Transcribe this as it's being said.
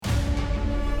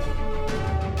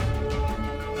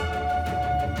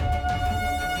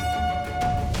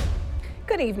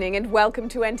Good evening and welcome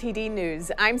to NTD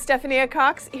News. I'm Stephanie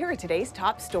Cox. Here are today's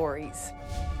top stories.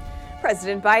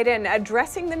 President Biden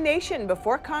addressing the nation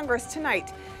before Congress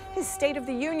tonight. His State of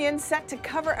the Union set to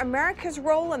cover America's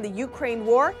role in the Ukraine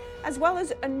war, as well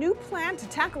as a new plan to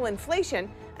tackle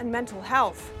inflation and mental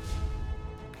health.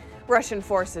 Russian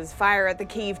forces fire at the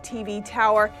Kyiv TV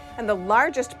tower and the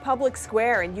largest public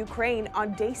square in Ukraine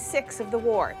on day 6 of the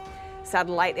war.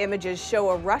 Satellite images show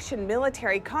a Russian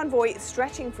military convoy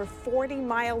stretching for 40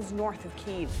 miles north of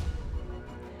Kyiv.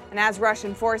 And as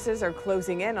Russian forces are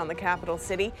closing in on the capital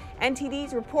city,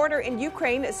 NTD's reporter in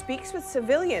Ukraine speaks with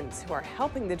civilians who are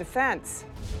helping the defense.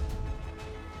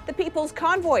 The People's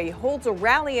Convoy holds a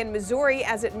rally in Missouri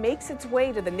as it makes its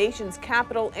way to the nation's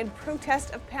capital in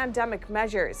protest of pandemic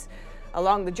measures.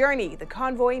 Along the journey, the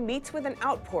convoy meets with an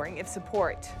outpouring of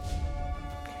support.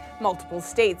 Multiple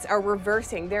states are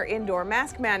reversing their indoor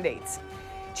mask mandates.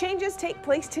 Changes take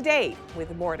place today,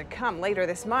 with more to come later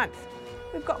this month.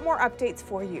 We've got more updates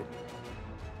for you.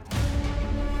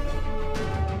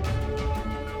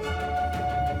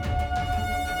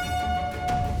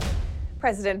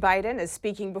 President Biden is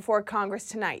speaking before Congress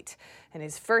tonight in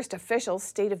his first official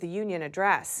State of the Union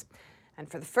address. And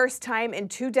for the first time in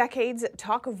 2 decades,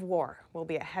 talk of war will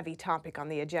be a heavy topic on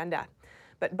the agenda.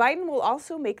 But Biden will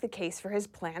also make the case for his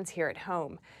plans here at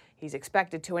home. He's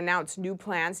expected to announce new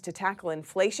plans to tackle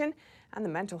inflation and the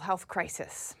mental health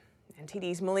crisis.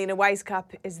 NTD's Melina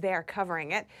Weiskup is there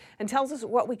covering it and tells us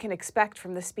what we can expect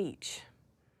from the speech.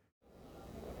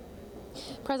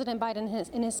 President Biden,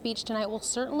 in his speech tonight, will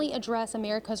certainly address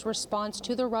America's response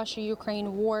to the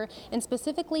Russia-Ukraine war, and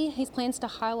specifically, he plans to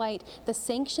highlight the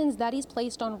sanctions that he's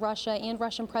placed on Russia and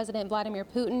Russian President Vladimir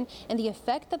Putin and the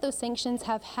effect that those sanctions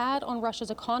have had on Russia's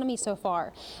economy so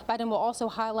far. Biden will also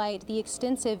highlight the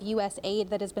extensive U.S. aid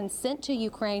that has been sent to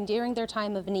Ukraine during their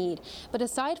time of need. But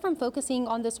aside from focusing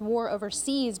on this war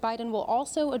overseas, Biden will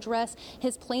also address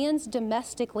his plans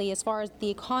domestically as far as the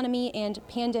economy and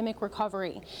pandemic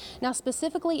recovery. Now,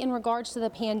 specifically in regards to the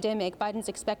pandemic, Biden's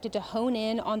expected to hone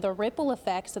in on the ripple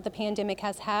effects that the pandemic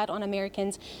has had on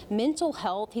Americans' mental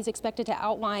health. He's expected to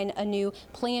outline a new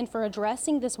plan for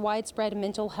addressing this widespread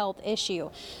mental health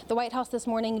issue. The White House this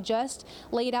morning just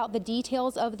laid out the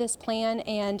details of this plan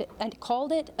and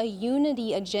called it a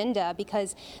unity agenda,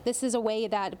 because this is a way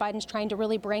that Biden's trying to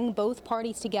really bring both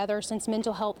parties together, since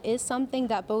mental health is something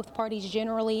that both parties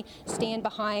generally stand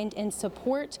behind and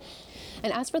support.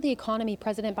 And as for the economy,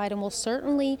 President Biden will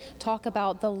certainly talk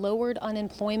about the lowered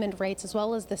unemployment rates as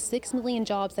well as the 6 million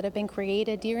jobs that have been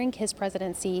created during his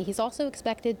presidency. He's also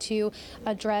expected to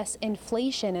address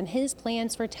inflation and his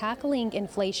plans for tackling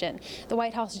inflation. The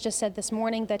White House just said this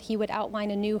morning that he would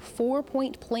outline a new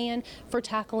 4-point plan for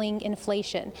tackling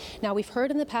inflation. Now, we've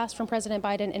heard in the past from President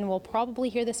Biden, and we'll probably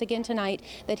hear this again tonight,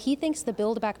 that he thinks the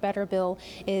Build Back Better bill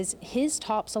is his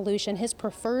top solution, his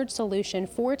preferred solution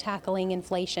for tackling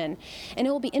inflation. And it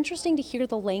will be interesting to hear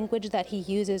the language that he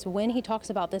uses when he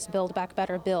talks about this Build Back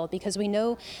Better bill, because we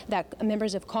know that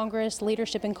members of Congress,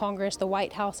 leadership in Congress, the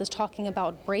White House is talking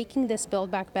about breaking this Build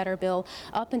Back Better bill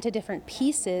up into different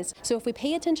pieces. So if we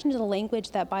pay attention to the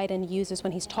language that Biden uses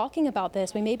when he's talking about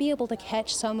this, we may be able to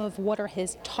catch some of what are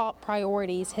his top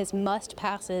priorities, his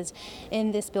must-passes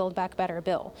in this Build Back Better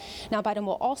bill. Now, Biden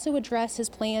will also address his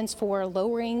plans for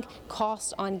lowering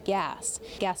costs on gas.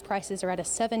 Gas prices are at a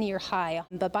 7-year high,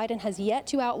 but Biden has yet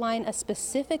to outline a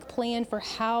specific plan for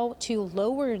how to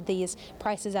lower these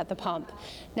prices at the pump.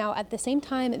 Now, at the same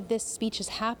time this speech is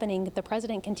happening, the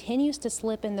president continues to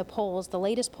slip in the polls. The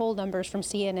latest poll numbers from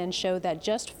CNN show that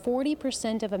just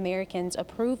 40% of Americans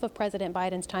approve of President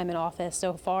Biden's time in office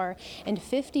so far, and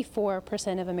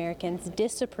 54% of Americans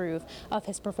disapprove of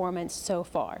his performance so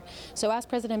far. So as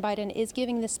President Biden is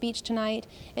giving this speech tonight,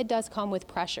 it does come with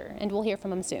pressure, and we'll hear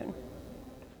from him soon.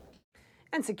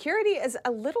 And security is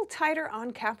a little tighter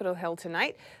on Capitol Hill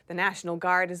tonight. The National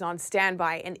Guard is on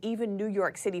standby, and even New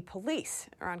York City police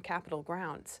are on Capitol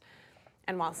grounds.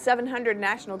 And while 700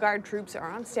 National Guard troops are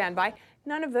on standby,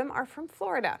 none of them are from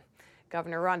Florida.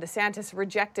 Governor Ron DeSantis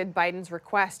rejected Biden's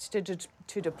request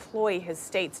to deploy his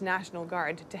state's National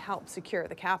Guard to help secure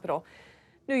the Capitol.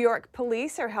 New York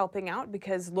police are helping out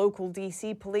because local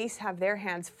D.C. police have their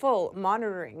hands full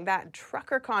monitoring that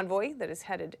trucker convoy that is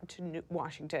headed to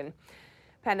Washington.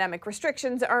 Pandemic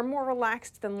restrictions are more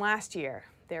relaxed than last year.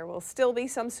 There will still be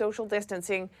some social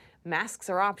distancing,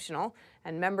 masks are optional,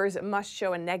 and members must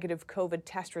show a negative COVID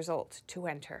test result to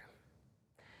enter.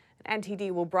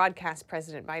 NTD will broadcast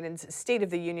President Biden's State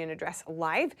of the Union address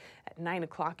live at 9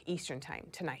 o'clock Eastern Time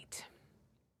tonight.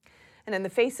 And in the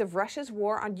face of Russia's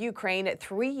war on Ukraine,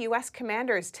 3 U.S.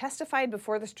 commanders testified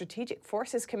before the Strategic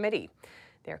Forces Committee.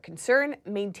 Their concern,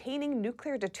 maintaining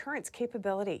nuclear deterrence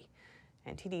capability.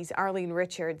 NTD's Arlene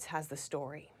Richards has the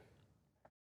story.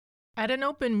 At an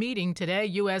open meeting today,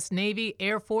 U.S. Navy,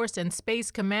 Air Force, and Space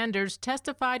commanders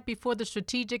testified before the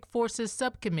Strategic Forces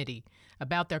Subcommittee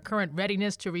about their current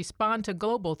readiness to respond to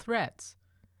global threats.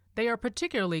 They are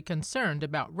particularly concerned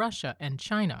about Russia and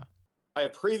China. I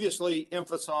have previously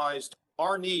emphasized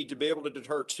our need to be able to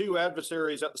deter two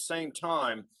adversaries at the same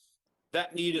time.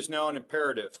 That need is now an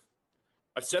imperative.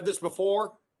 I've said this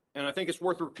before, and I think it's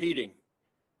worth repeating.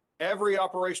 Every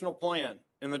operational plan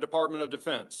in the Department of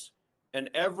Defense and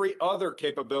every other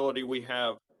capability we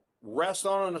have rests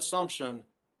on an assumption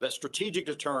that strategic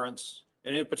deterrence,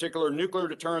 and in particular nuclear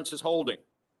deterrence, is holding.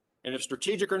 And if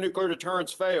strategic or nuclear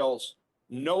deterrence fails,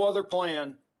 no other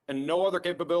plan and no other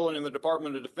capability in the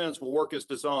Department of Defense will work as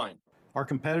designed. Our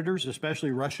competitors,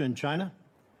 especially Russia and China,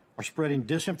 are spreading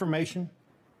disinformation,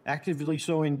 actively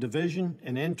sowing division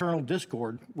and internal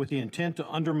discord with the intent to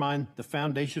undermine the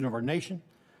foundation of our nation,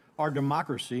 our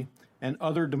democracy, and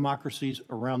other democracies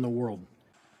around the world.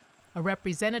 A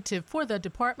representative for the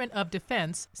Department of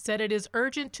Defense said it is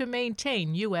urgent to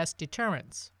maintain U.S.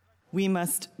 deterrence. We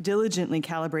must diligently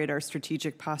calibrate our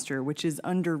strategic posture, which is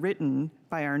underwritten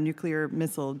by our nuclear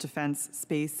missile defense,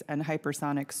 space, and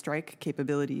hypersonic strike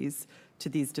capabilities to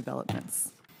these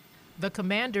developments. The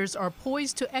commanders are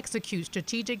poised to execute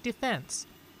strategic defense,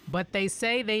 but they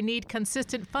say they need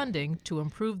consistent funding to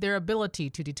improve their ability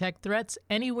to detect threats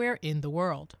anywhere in the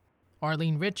world.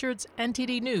 Arlene Richards,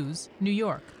 NTD News, New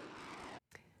York.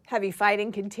 Heavy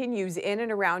fighting continues in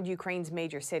and around Ukraine's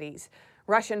major cities.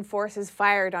 Russian forces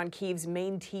fired on Kyiv's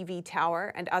main TV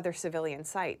tower and other civilian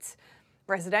sites.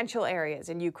 Residential areas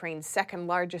in Ukraine's second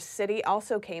largest city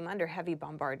also came under heavy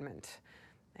bombardment.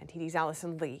 NTD's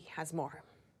Allison Lee has more.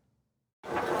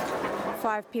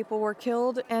 5 people were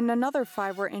killed and another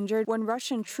 5 were injured when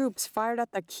Russian troops fired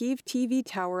at the Kyiv TV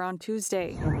tower on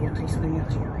Tuesday.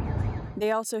 They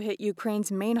also hit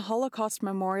Ukraine's main Holocaust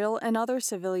memorial and other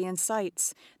civilian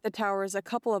sites. The tower is a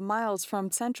couple of miles from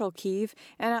central Kyiv,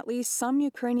 and at least some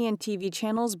Ukrainian TV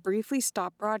channels briefly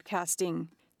stopped broadcasting.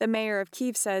 The mayor of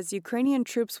Kyiv says Ukrainian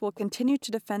troops will continue to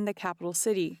defend the capital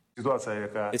city.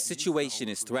 The situation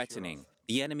is threatening.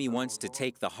 The enemy wants to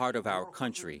take the heart of our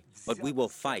country, but we will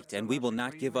fight and we will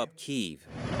not give up Kyiv.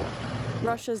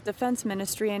 Russia's defense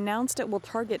ministry announced it will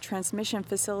target transmission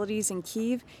facilities in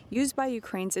Kyiv used by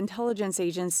Ukraine's intelligence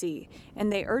agency,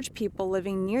 and they urge people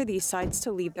living near these sites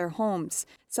to leave their homes.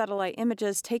 Satellite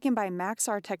images taken by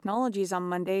Maxar Technologies on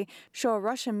Monday show a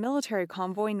Russian military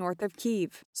convoy north of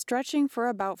Kyiv, stretching for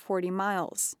about 40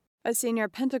 miles. A senior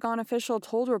Pentagon official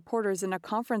told reporters in a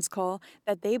conference call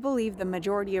that they believe the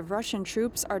majority of Russian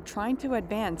troops are trying to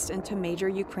advance into major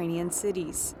Ukrainian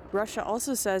cities. Russia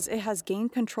also says it has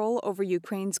gained control over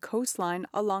Ukraine's coastline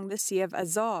along the Sea of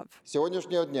Azov.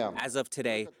 As of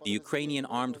today, the Ukrainian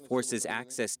armed forces'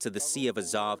 access to the Sea of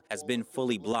Azov has been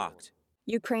fully blocked.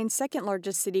 Ukraine's second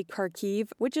largest city, Kharkiv,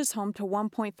 which is home to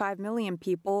 1.5 million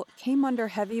people, came under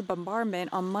heavy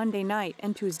bombardment on Monday night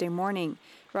and Tuesday morning.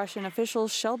 Russian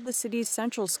officials shelled the city's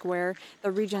central square,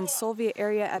 the region's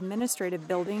Soviet-era administrative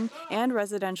building, and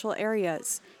residential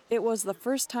areas. It was the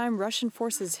first time Russian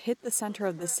forces hit the center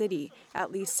of the city.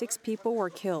 At least 6 people were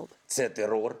killed.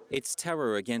 It's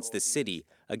terror against the city,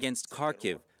 against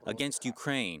Kharkiv, against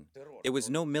Ukraine. There was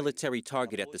no military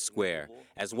target at the square,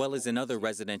 as well as in other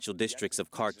residential districts of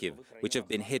Kharkiv, which have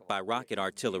been hit by rocket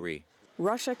artillery.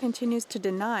 Russia continues to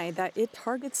deny that it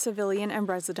targets civilian and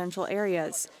residential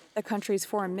areas. The country's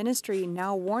foreign ministry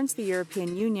now warns the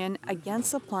European Union against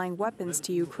supplying weapons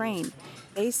to Ukraine.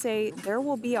 They say there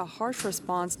will be a harsh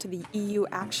response to the EU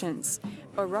actions,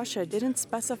 but Russia didn't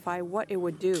specify what it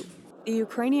would do. The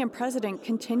Ukrainian president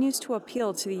continues to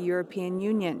appeal to the European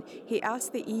Union. He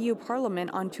asked the EU Parliament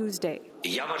on Tuesday.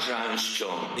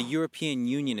 The European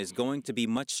Union is going to be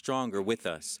much stronger with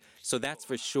us, so that's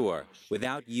for sure.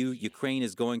 Without you, Ukraine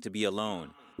is going to be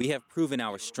alone. We have proven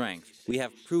our strength. We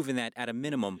have proven that at a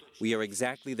minimum, we are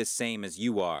exactly the same as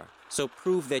you are. So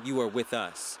prove that you are with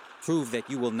us. Prove that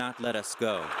you will not let us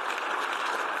go.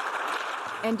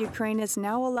 And Ukraine is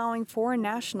now allowing foreign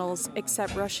nationals,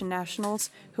 except Russian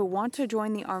nationals, who want to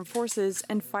join the armed forces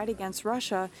and fight against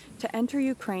Russia to enter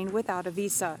Ukraine without a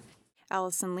visa.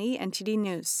 Allison Lee, NTD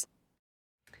News.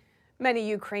 Many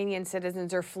Ukrainian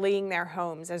citizens are fleeing their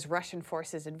homes as Russian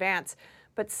forces advance,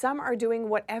 but some are doing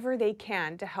whatever they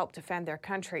can to help defend their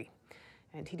country.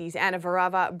 NTD's Anna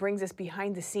Varava brings us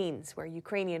behind the scenes where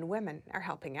Ukrainian women are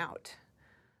helping out.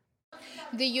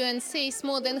 The UN says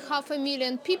more than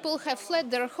 500,000 people have fled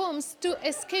their homes to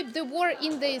escape the war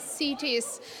in their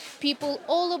cities. People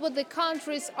all over the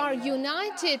countries are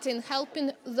united in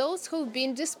helping those who've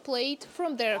been displaced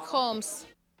from their homes.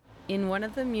 In one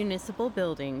of the municipal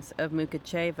buildings of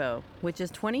Mukachevo, which is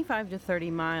 25 to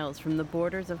 30 miles from the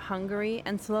borders of Hungary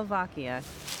and Slovakia,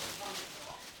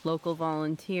 local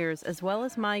volunteers as well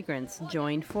as migrants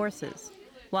joined forces.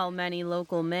 While many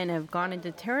local men have gone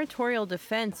into territorial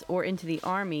defense or into the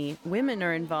army, women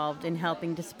are involved in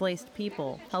helping displaced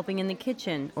people, helping in the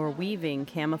kitchen or weaving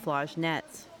camouflage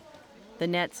nets. The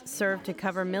nets serve to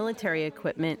cover military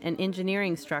equipment and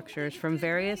engineering structures from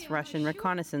various Russian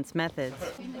reconnaissance methods.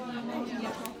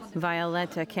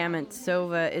 Violeta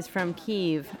Kamentsova is from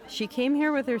Kyiv. She came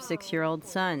here with her 6-year-old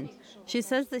son. She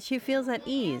says that she feels at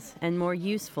ease and more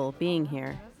useful being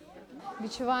here.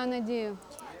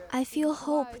 I feel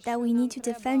hope that we need to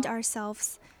defend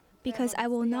ourselves because I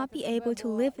will not be able to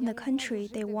live in the country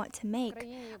they want to make.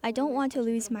 I don't want to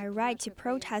lose my right to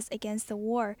protest against the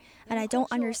war, and I don't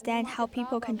understand how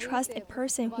people can trust a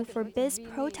person who forbids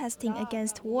protesting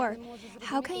against war.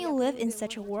 How can you live in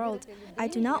such a world? I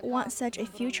do not want such a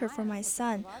future for my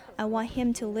son. I want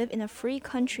him to live in a free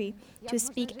country, to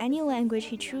speak any language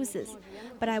he chooses,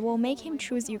 but I will make him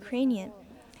choose Ukrainian.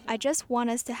 I just want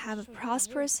us to have a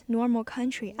prosperous, normal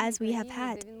country as we have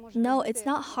had. No, it's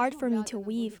not hard for me to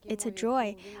weave. It's a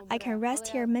joy. I can rest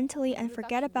here mentally and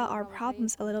forget about our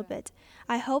problems a little bit.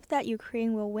 I hope that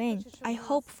Ukraine will win. I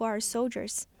hope for our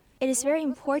soldiers. It is very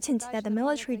important that the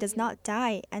military does not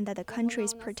die and that the country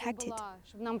is protected.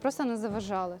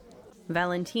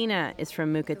 Valentina is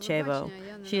from Mukachevo.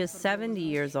 She is 70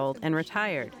 years old and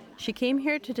retired. She came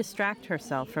here to distract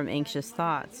herself from anxious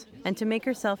thoughts and to make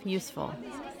herself useful.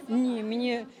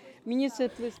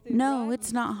 No,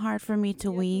 it's not hard for me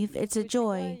to weave. It's a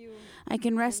joy. I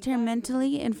can rest here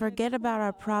mentally and forget about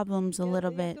our problems a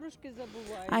little bit.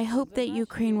 I hope that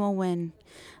Ukraine will win.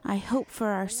 I hope for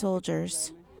our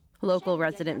soldiers. Local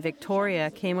resident Victoria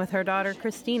came with her daughter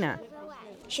Christina.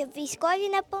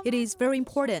 It is very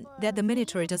important that the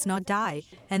military does not die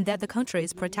and that the country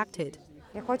is protected.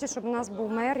 I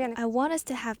want us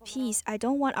to have peace. I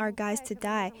don't want our guys to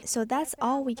die. So that's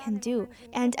all we can do.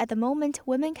 And at the moment,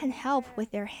 women can help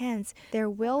with their hands, their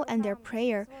will, and their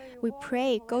prayer. We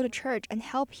pray, go to church, and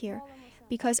help here.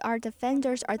 Because our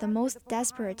defenders are the most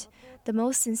desperate, the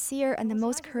most sincere, and the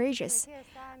most courageous.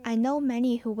 I know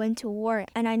many who went to war,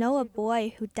 and I know a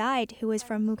boy who died who is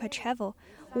from Mukachevo.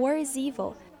 War is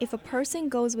evil. If a person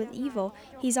goes with evil,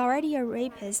 he's already a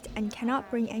rapist and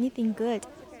cannot bring anything good.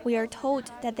 We are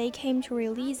told that they came to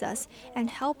release us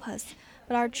and help us,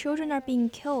 but our children are being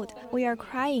killed. We are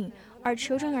crying. Our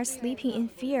children are sleeping in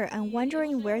fear and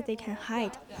wondering where they can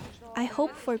hide. I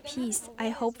hope for peace. I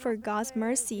hope for God's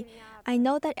mercy. I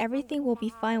know that everything will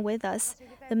be fine with us.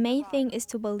 The main thing is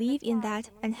to believe in that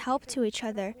and help to each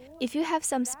other. If you have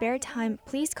some spare time,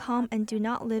 please come and do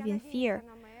not live in fear.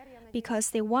 Because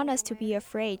they want us to be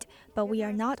afraid, but we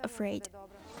are not afraid.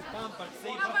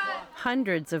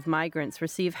 Hundreds of migrants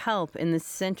receive help in this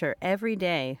center every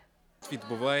day.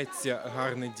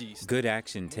 Good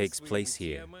action takes place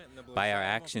here. By our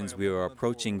actions, we are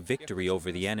approaching victory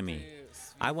over the enemy.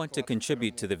 I want to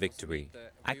contribute to the victory.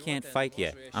 I can't fight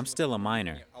yet. I'm still a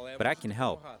minor, but I can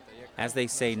help. As they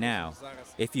say now,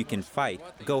 if you can fight,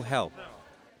 go help.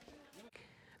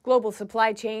 Global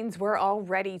supply chains were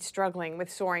already struggling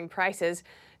with soaring prices.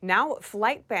 Now,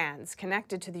 flight bans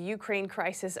connected to the Ukraine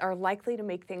crisis are likely to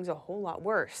make things a whole lot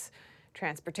worse.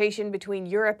 Transportation between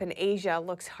Europe and Asia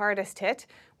looks hardest hit,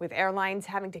 with airlines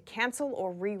having to cancel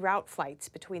or reroute flights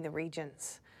between the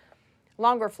regions.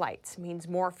 Longer flights means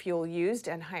more fuel used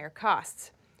and higher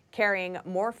costs. Carrying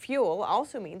more fuel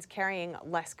also means carrying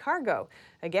less cargo,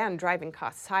 again driving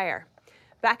costs higher.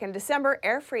 Back in December,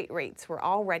 air freight rates were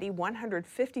already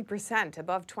 150%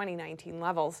 above 2019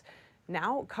 levels.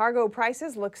 Now, cargo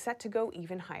prices look set to go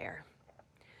even higher.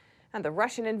 And the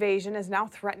Russian invasion is now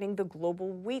threatening the global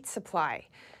wheat supply.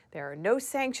 There are no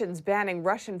sanctions banning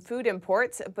Russian food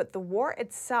imports, but the war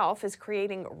itself is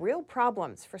creating real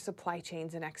problems for supply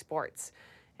chains and exports.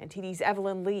 NTD's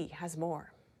Evelyn Lee has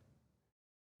more.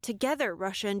 Together,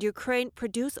 Russia and Ukraine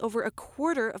produce over a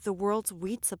quarter of the world's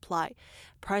wheat supply.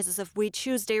 Prices of wheat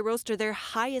Tuesday rose to their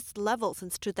highest level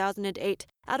since 2008.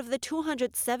 Out of the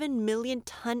 207 million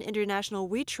ton international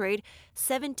wheat trade,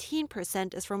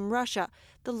 17% is from Russia,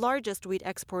 the largest wheat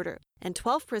exporter, and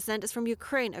 12% is from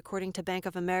Ukraine, according to Bank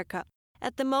of America.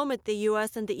 At the moment, the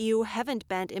U.S. and the EU haven't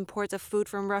banned imports of food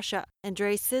from Russia.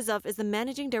 Andrei Sizov is the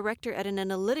managing director at an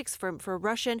analytics firm for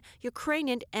Russian,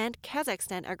 Ukrainian, and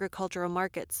Kazakhstan agricultural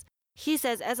markets. He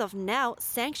says as of now,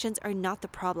 sanctions are not the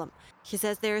problem. He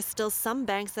says there are still some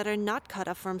banks that are not cut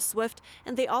off from SWIFT,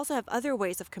 and they also have other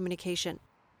ways of communication.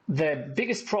 The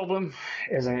biggest problem,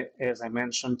 as I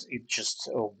mentioned, it's just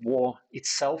war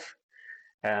itself,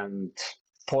 and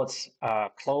ports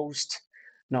are closed.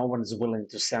 No one is willing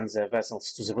to send their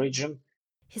vessels to the region.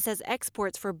 He says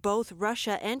exports for both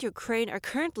Russia and Ukraine are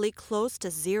currently close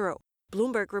to zero.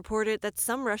 Bloomberg reported that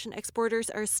some Russian exporters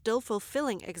are still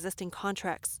fulfilling existing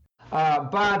contracts.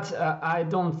 But I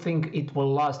don't think it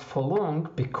will last for long,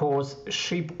 because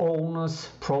ship owners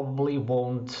probably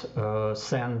won't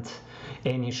send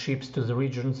any ships to the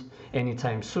regions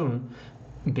anytime soon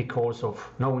because of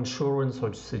no insurance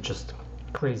or just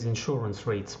crazy insurance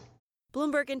rates.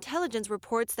 Bloomberg Intelligence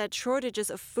reports that shortages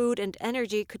of food and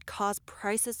energy could cause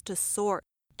prices to soar,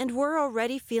 and we're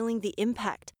already feeling the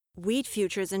impact. Wheat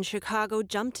futures in Chicago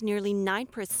jumped nearly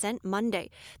 9% Monday.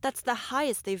 That's the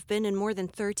highest they've been in more than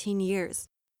 13 years.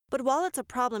 But while it's a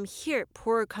problem here,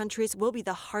 poorer countries will be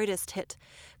the hardest hit.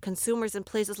 Consumers in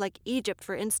places like Egypt,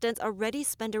 for instance, already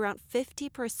spend around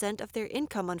 50% of their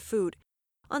income on food.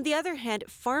 On the other hand,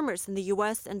 farmers in the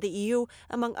U.S. and the EU,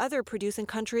 among other producing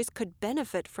countries, could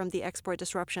benefit from the export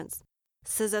disruptions.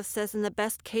 Syzyf says in the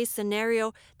best-case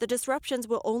scenario, the disruptions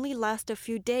will only last a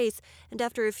few days, and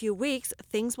after a few weeks,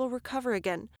 things will recover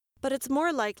again. But it's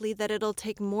more likely that it'll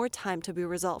take more time to be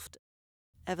resolved.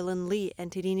 Evelyn Lee,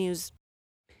 NTD News.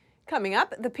 Coming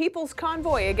up, the People's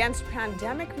Convoy Against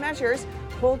Pandemic Measures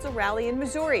holds a rally in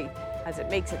Missouri as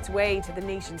it makes its way to the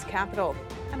nation's capital.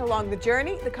 And along the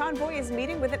journey, the convoy is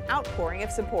meeting with an outpouring of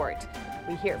support.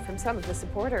 We hear from some of the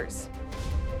supporters.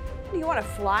 Do you want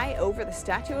to fly over the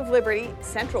Statue of Liberty,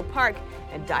 Central Park,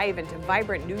 and dive into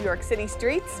vibrant New York City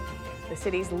streets? The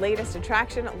city's latest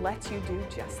attraction lets you do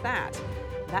just that.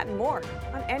 That and more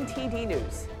on NTD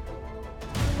News.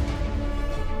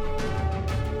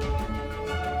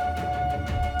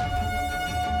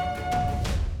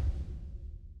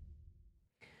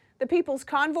 The People's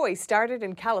Convoy started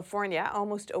in California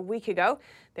almost a week ago.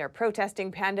 They're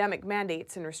protesting pandemic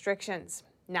mandates and restrictions.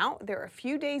 Now they're a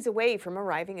few days away from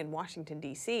arriving in Washington,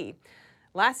 D.C.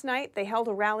 Last night, they held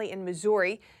a rally in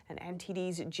Missouri, and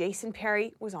NTD's Jason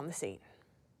Perry was on the scene.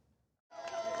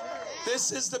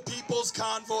 This is the People's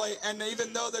Convoy, and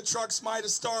even though the trucks might have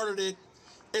started it,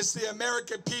 it's the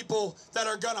American people that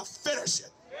are going to finish it.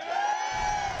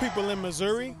 People in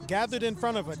Missouri gathered in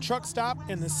front of a truck stop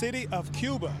in the city of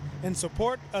Cuba in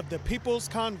support of the People's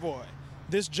Convoy.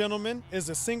 This gentleman is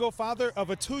a single father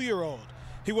of a 2-year-old.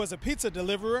 He was a pizza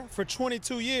deliverer for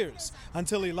 22 years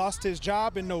until he lost his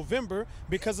job in November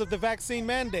because of the vaccine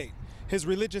mandate. His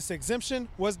religious exemption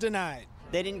was denied.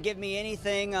 They didn't give me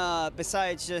anything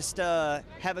besides just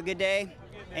have a good day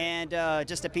and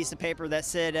just a piece of paper that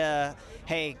said,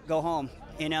 hey, go home,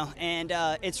 you know. And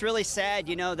it's really sad,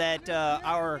 you know, that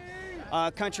our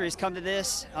country has come to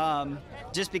this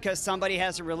just because somebody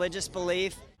has a religious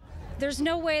belief. There's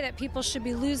no way that people should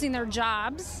be losing their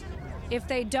jobs if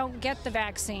they don't get the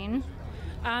vaccine.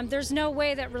 There's no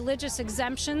way that religious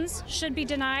exemptions should be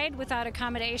denied without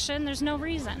accommodation. There's no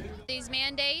reason. These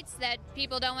mandates that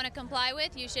people don't want to comply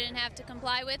with, you shouldn't have to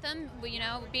comply with them. You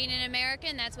know, being an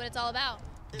American, that's what it's all about.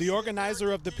 The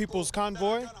organizer of the People's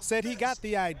Convoy said he got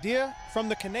the idea from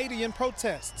the Canadian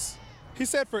protests. He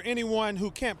said for anyone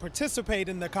who can't participate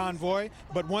in the convoy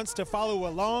but wants to follow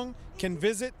along can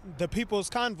visit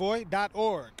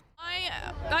thepeoplesconvoy.org.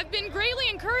 I've been greatly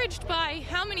encouraged by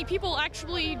how many people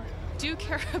actually do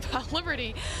care about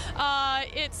liberty.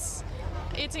 It's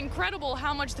incredible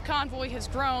how much the convoy has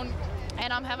grown,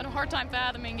 and I'm having a hard time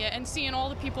fathoming it. And seeing all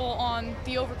the people on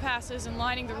the overpasses and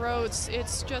lining the roads,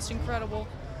 it's just incredible.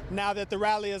 Now that the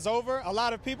rally is over, a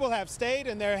lot of people have stayed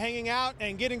and they're hanging out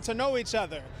and getting to know each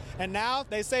other. And now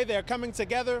they say they're coming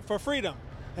together for freedom.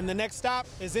 And the next stop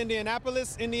is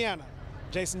Indianapolis, Indiana.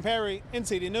 Jason Perry,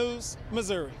 NTD News,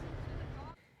 Missouri.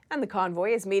 And the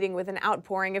convoy is meeting with an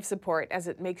outpouring of support as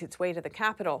it makes its way to the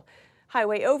Capitol.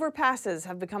 Highway overpasses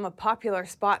have become a popular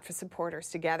spot for supporters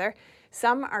to gather.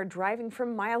 Some are driving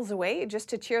from miles away just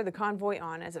to cheer the convoy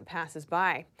on as it passes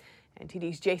by.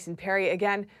 NTD's Jason Perry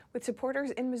again with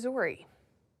supporters in Missouri.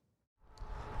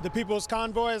 The People's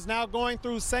Convoy is now going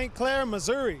through St. Clair,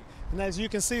 Missouri. And as you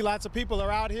can see, lots of people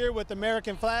are out here with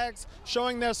American flags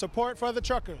showing their support for the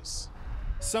truckers.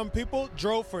 Some people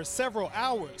drove for several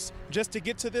hours just to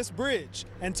get to this bridge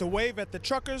and to wave at the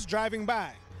truckers driving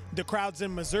by. The crowds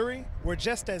in Missouri were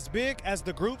just as big as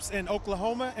the groups in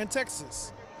Oklahoma and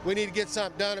Texas. We need to get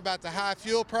something done about the high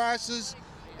fuel prices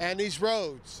and these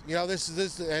roads. You know,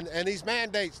 and these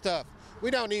mandate stuff.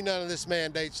 We don't need none of this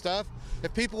mandate stuff.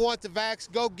 If people want the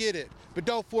vax, go get it, but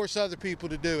don't force other people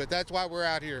to do it. That's why we're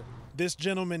out here. This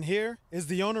gentleman here is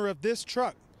the owner of this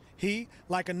truck. He,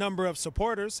 like a number of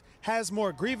supporters, has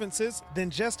more grievances than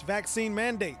just vaccine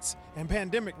mandates and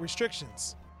pandemic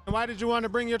restrictions. Why did you want to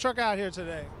bring your truck out here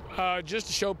today? Just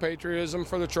to show patriotism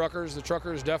for the truckers. The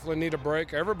truckers definitely need a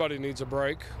break. Everybody needs a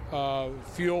break.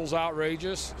 Fuel's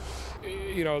outrageous.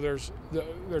 You know,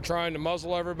 they're trying to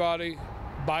muzzle everybody.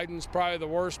 Biden's probably the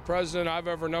worst president I've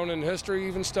ever known in history,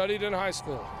 even studied in high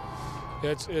school.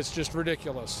 It's just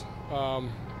ridiculous.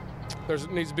 There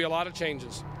needs to be a lot of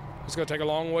changes. It's going to take a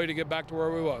long way to get back to where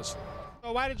we was.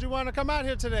 So why did you want to come out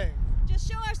here today? Just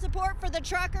show our support for the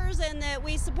truckers and that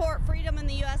we support freedom in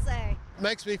the USA.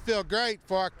 Makes me feel great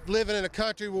for living in a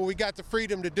country where we got the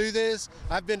freedom to do this.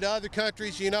 I've been to other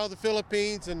countries, you know, the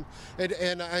Philippines and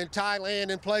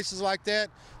Thailand and places like that.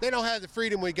 They don't have the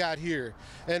freedom we got here.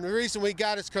 And the reason we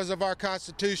got it is because of our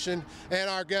Constitution and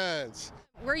our guns.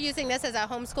 We're using this as a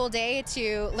homeschool day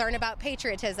to learn about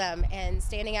patriotism and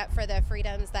standing up for the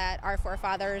freedoms that our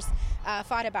forefathers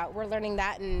fought about. We're learning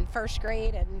that in first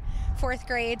grade and fourth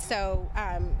grade, so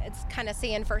it's kind of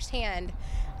seeing firsthand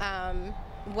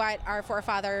what our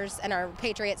forefathers and our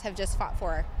patriots have just fought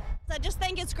for. I just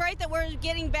think it's great that we're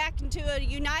getting back into a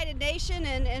united nation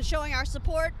and showing our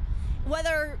support,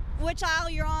 whether which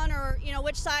aisle you're on or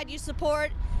which side you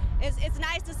support. It's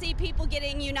nice to see people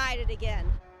getting united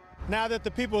again. Now that the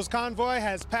People's Convoy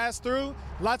has passed through,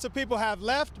 lots of people have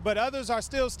left, but others are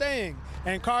still staying.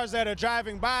 And cars that are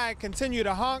driving by continue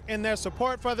to honk in their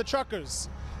support for the truckers.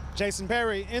 Jason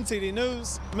Perry, NTD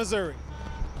News, Missouri.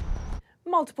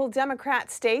 Multiple Democrat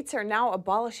states are now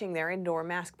abolishing their indoor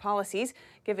mask policies,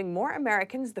 giving more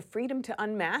Americans the freedom to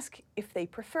unmask if they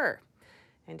prefer.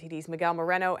 NTD's Miguel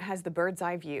Moreno has the bird's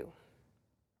eye view.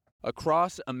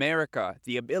 Across America,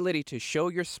 the ability to show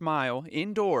your smile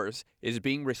indoors is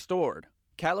being restored.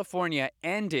 California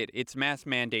ended its mask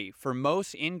mandate for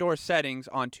most indoor settings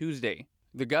on Tuesday.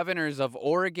 The governors of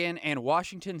Oregon and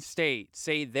Washington State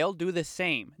say they'll do the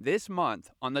same this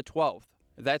month on the 12th.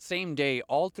 That same day,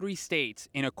 all three states,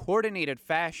 in a coordinated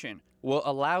fashion, will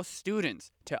allow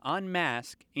students to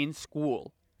unmask in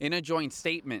school. In a joint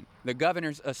statement, the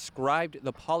governors ascribed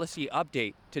the policy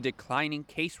update to declining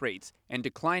case rates and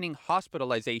declining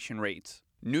hospitalization rates.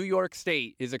 New York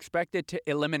State is expected to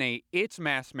eliminate its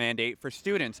mask mandate for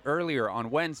students earlier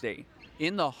on Wednesday.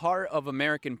 In the heart of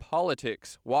American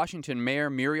politics, Washington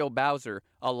Mayor Muriel Bowser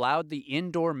allowed the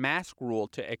indoor mask rule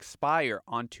to expire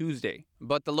on Tuesday.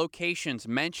 But the locations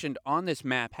mentioned on this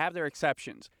map have their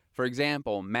exceptions. For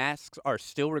example, masks are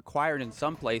still required in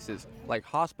some places, like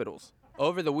hospitals.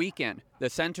 Over the weekend, the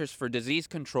Centers for Disease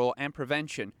Control and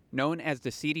Prevention, known as the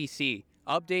CDC,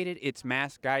 updated its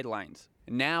mask guidelines.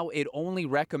 Now it only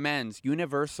recommends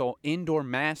universal indoor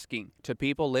masking to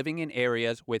people living in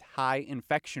areas with high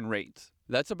infection rates.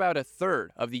 That's about a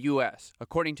third of the U.S.,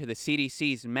 according to the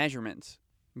CDC's measurements.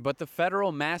 But the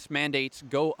federal mask mandates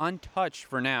go untouched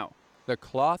for now. The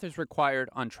cloth is required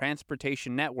on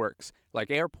transportation networks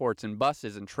like airports and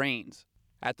buses and trains.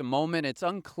 At the moment, it's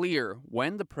unclear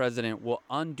when the president will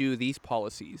undo these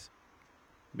policies.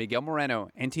 Miguel Moreno,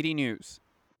 NTD News.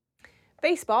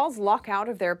 Baseball's lockout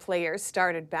of their players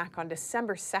started back on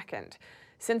December 2nd.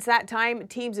 Since that time,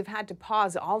 teams have had to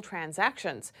pause all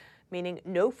transactions, meaning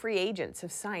no free agents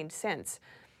have signed since.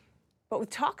 But with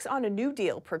talks on a new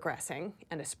deal progressing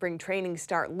and a spring training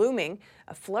start looming,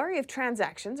 a flurry of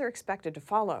transactions are expected to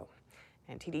follow.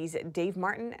 NTD's Dave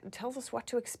Martin tells us what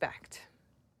to expect.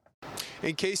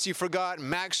 In case you forgot,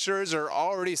 Max Scherzer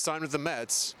already signed with the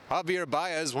Mets. Javier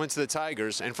Baez went to the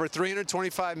Tigers, and for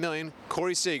 $325 million,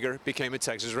 Corey Seager became a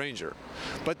Texas Ranger.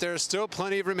 But there are still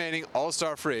plenty of remaining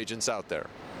all-star free agents out there.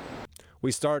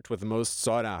 We start with the most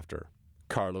sought after,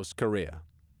 Carlos Correa.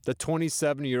 The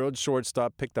 27-year-old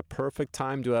shortstop picked the perfect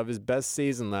time to have his best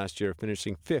season last year,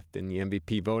 finishing 5th in the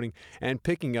MVP voting and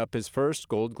picking up his first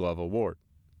Gold Glove award.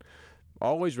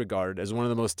 Always regarded as one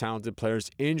of the most talented players,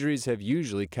 injuries have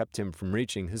usually kept him from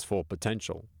reaching his full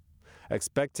potential.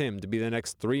 Expect him to be the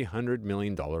next $300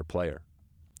 million player.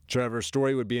 Trevor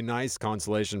Story would be a nice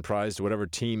consolation prize to whatever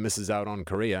team misses out on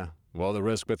Correa. While the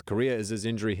risk with Correa is his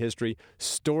injury history,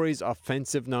 Story's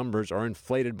offensive numbers are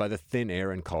inflated by the thin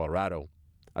air in Colorado.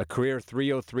 A career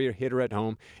 .303 hitter at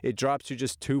home, it drops to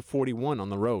just .241 on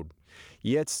the road.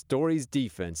 Yet Story's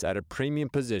defense at a premium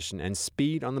position and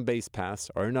speed on the base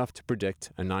paths are enough to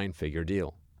predict a 9-figure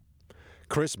deal.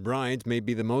 Chris Bryant may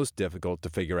be the most difficult to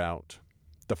figure out.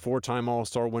 The 4-time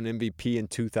All-Star won MVP in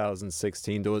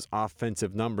 2016, though his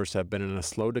offensive numbers have been in a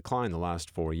slow decline the last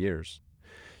 4 years.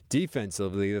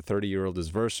 Defensively, the 30-year-old is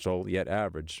versatile yet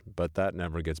average, but that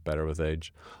never gets better with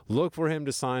age. Look for him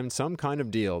to sign some kind of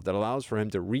deal that allows for him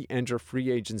to re-enter free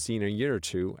agency in a year or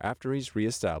two after he's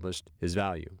reestablished his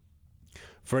value.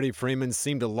 Freddie Freeman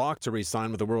seemed a lock to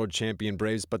re-sign with the world champion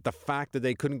Braves, but the fact that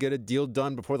they couldn't get a deal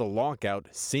done before the lockout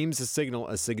seems to signal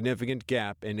a significant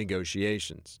gap in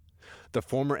negotiations. The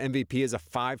former MVP is a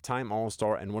 5-time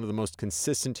All-Star and one of the most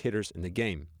consistent hitters in the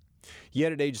game.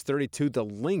 Yet at age 32, the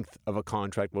length of a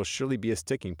contract will surely be a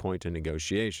sticking point in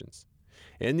negotiations.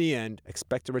 In the end,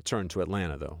 expect a return to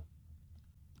Atlanta, though.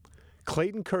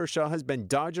 Clayton Kershaw has been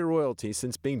Dodger royalty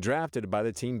since being drafted by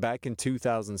the team back in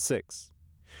 2006.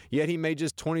 Yet he made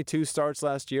just 22 starts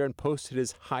last year and posted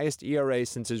his highest ERA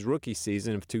since his rookie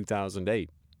season of 2008.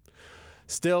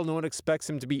 Still, no one expects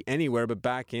him to be anywhere but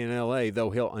back in LA, though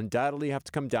he'll undoubtedly have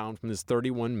to come down from his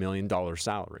 $31 million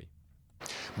salary.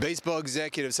 Baseball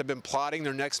executives have been plotting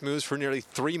their next moves for nearly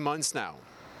 3 months now.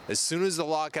 As soon as the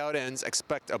lockout ends,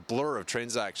 expect a blur of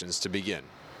transactions to begin.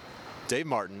 Dave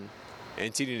Martin,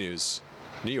 NTD News,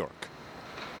 New York.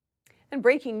 And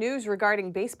breaking news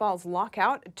regarding baseball's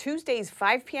lockout, Tuesday's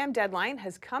 5 p.m. deadline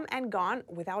has come and gone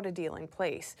without a deal in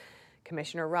place.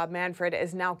 Commissioner Rob Manfred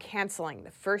is now canceling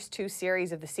the first 2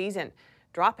 series of the season,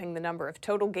 dropping the number of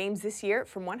total games this year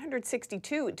from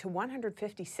 162 to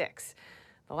 156.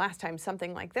 The last time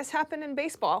something like this happened in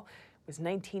baseball was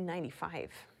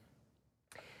 1995.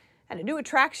 And a new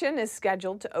attraction is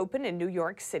scheduled to open in New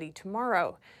York City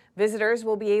tomorrow. Visitors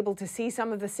will be able to see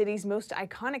some of the city's most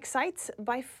iconic sites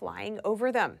by flying over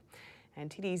them.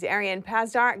 NTD's Arian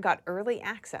Pazdar got early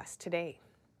access today.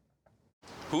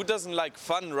 Who doesn't like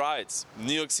fun rides?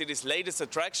 New York City's latest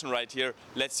attraction right here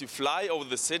lets you fly over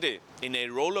the city in a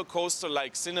roller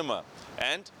coaster-like cinema.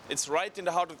 And it's right in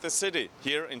the heart of the city,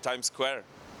 here in Times Square.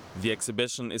 The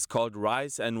exhibition is called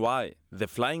Rise NY. The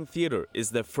Flying Theater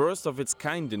is the first of its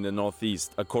kind in the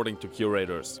Northeast, according to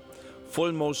curators.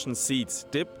 Full motion seats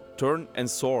dip, turn and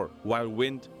soar, while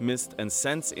wind, mist and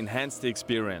scents enhance the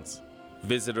experience.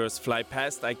 Visitors fly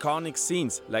past iconic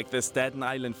scenes like the Staten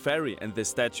Island Ferry and the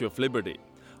Statue of Liberty.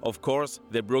 Of course,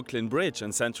 the Brooklyn Bridge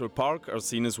and Central Park are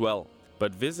seen as well.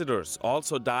 But visitors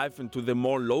also dive into the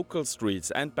more local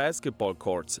streets and basketball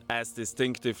courts as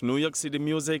distinctive New York City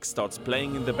music starts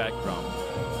playing in the background.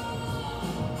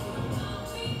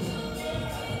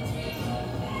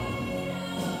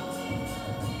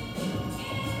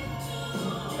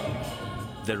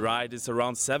 The ride is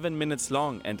around 7 minutes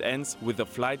long and ends with a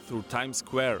flight through Times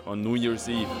Square on New Year's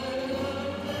Eve.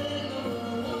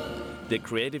 The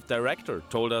creative director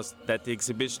told us that the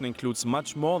exhibition includes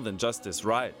much more than just this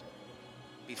ride.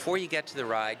 Before you get to the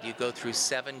ride, you go through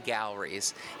 7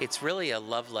 galleries. It's really a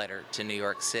love letter to New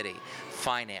York City.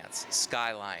 Finance,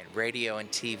 skyline, radio and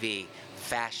TV,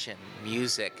 fashion,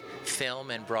 music,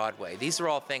 film, and Broadway. These are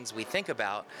all things we think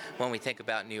about when we think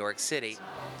about New York City.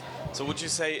 So would you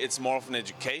say it's more of an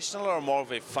educational or more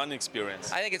of a fun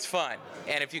experience? I think it's fun.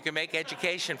 And if you can make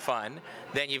education fun,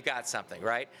 then you've got something,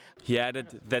 right? He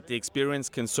added that the experience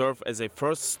can serve as a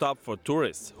first stop for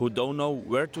tourists who don't know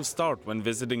where to start when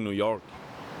visiting New York.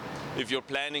 If you're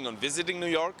planning on visiting New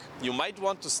York, you might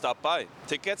want to stop by.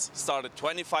 Tickets start at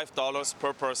 $25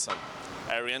 per person.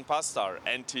 Arian Pastar,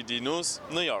 NTD News,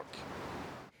 New York.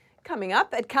 Coming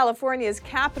up, at California's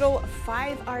capital,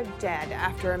 5 are dead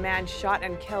after a man shot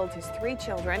and killed his 3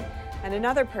 children and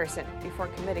another person before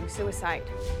committing suicide.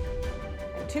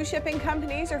 And 2 shipping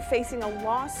companies are facing a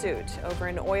lawsuit over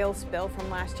an oil spill from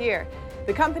last year.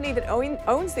 The company that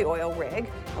owns the oil rig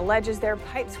alleges their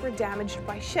pipes were damaged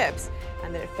by ships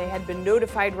and that if they had been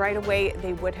notified right away,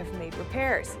 they would have made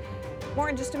repairs. More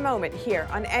in just a moment here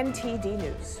on NTD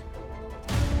News.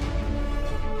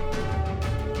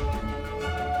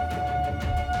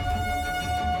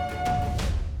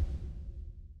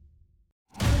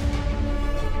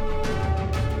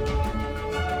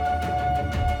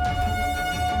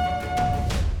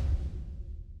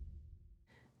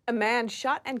 A man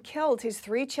shot and killed his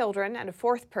 3 children and a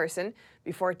 4th person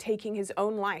before taking his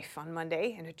own life on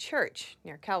Monday in a church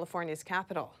near California's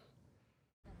capital.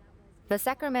 The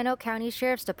Sacramento County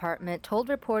Sheriff's Department told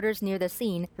reporters near the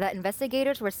scene that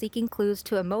investigators were seeking clues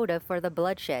to a motive for the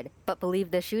bloodshed, but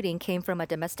believed the shooting came from a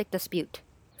domestic dispute.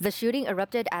 The shooting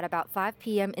erupted at about 5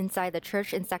 p.m. inside the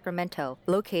church in Sacramento,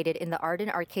 located in the Arden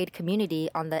Arcade community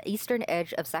on the eastern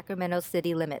edge of Sacramento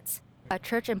city limits. A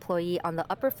church employee on the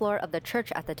upper floor of the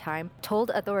church at the time told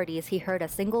authorities he heard a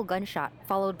single gunshot,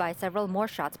 followed by several more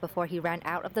shots before he ran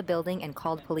out of the building and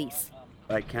called police.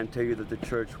 I can't tell you that the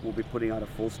church will be putting out a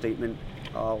full statement.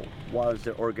 While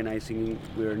they're organizing,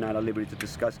 we're not at liberty to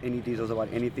discuss any details about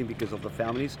anything because of the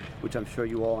families, which I'm sure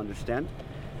you all understand.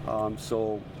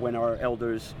 So when our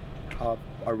elders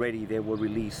are ready, they will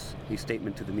release a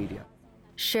statement to the media.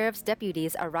 Sheriff's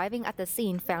deputies arriving at the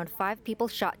scene found 5 people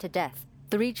shot to death,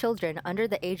 3 children under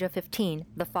the age of 15,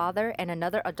 the father, and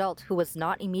another adult who was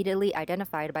not immediately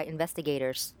identified by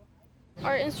investigators.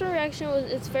 Our instant reaction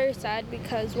was it's very sad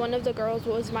because one of the girls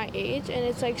was my age, and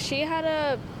it's like she had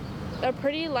a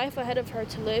pretty life ahead of her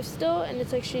to live still, and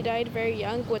it's like she died very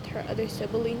young with her other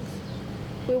siblings.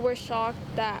 We were shocked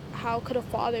that how could a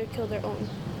father kill their own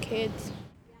kids?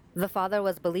 The father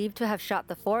was believed to have shot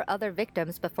the 4 other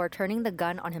victims before turning the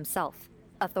gun on himself.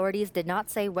 Authorities did not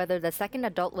say whether the second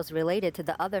adult was related to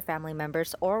the other family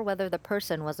members or whether the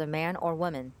person was a man or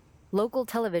woman. Local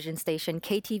television station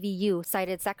KTVU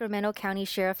cited Sacramento County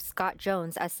Sheriff Scott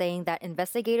Jones as saying that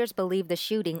investigators believe the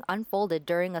shooting unfolded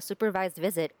during a supervised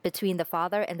visit between the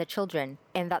father and the children,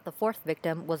 and that the 4th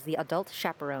victim was the adult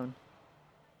chaperone.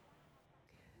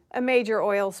 A major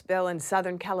oil spill in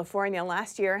Southern California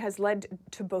last year has led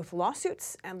to both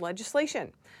lawsuits and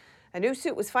legislation. A new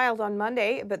suit was filed on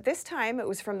Monday, but this time it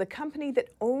was from the company that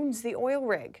owns the oil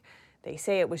rig. They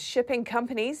say it was shipping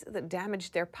companies that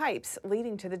damaged their pipes,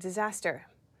 leading to the disaster.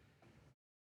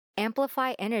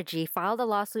 Amplify Energy filed a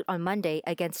lawsuit on Monday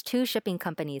against 2 shipping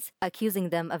companies, accusing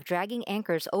them of dragging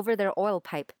anchors over their oil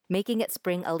pipe, making it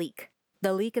spring a leak.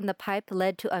 The leak in the pipe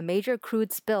led to a major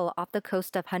crude spill off the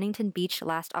coast of Huntington Beach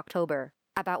last October.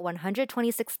 About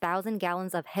 126,000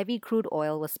 gallons of heavy crude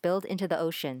oil was spilled into the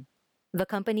ocean. The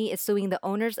company is suing the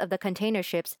owners of the container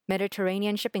ships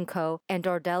Mediterranean Shipping Co. and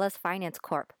Dordelas Finance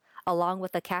Corp., along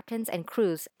with the captains and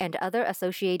crews and other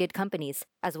associated companies,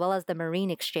 as well as the Marine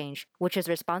Exchange, which is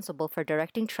responsible for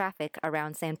directing traffic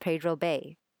around San Pedro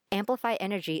Bay. Amplify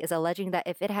Energy is alleging that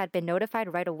if it had been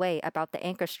notified right away about the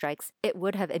anchor strikes, it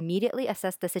would have immediately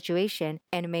assessed the situation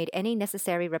and made any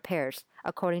necessary repairs,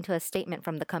 according to a statement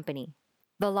from the company.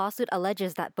 The lawsuit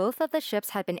alleges that both of the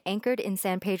ships had been anchored in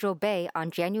San Pedro Bay on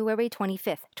January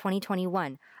 25,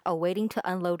 2021, awaiting to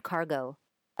unload cargo.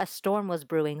 A storm was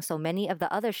brewing, so many of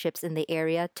the other ships in the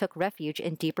area took refuge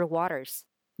in deeper waters.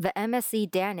 The MSC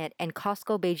Danet and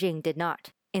COSCO Beijing did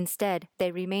not. Instead,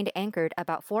 they remained anchored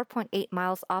about 4.8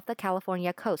 miles off the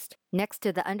California coast, next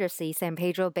to the undersea San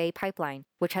Pedro Bay pipeline,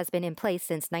 which has been in place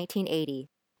since 1980.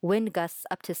 Wind gusts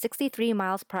up to 63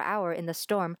 miles per hour in the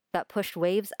storm that pushed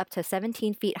waves up to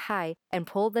 17 feet high and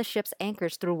pulled the ship's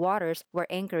anchors through waters where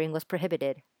anchoring was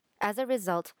prohibited. As a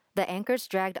result, the anchors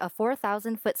dragged a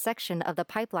 4,000-foot section of the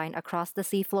pipeline across the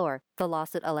seafloor, the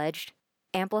lawsuit alleged.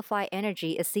 Amplify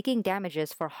Energy is seeking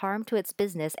damages for harm to its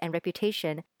business and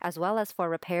reputation, as well as for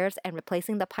repairs and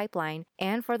replacing the pipeline,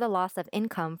 and for the loss of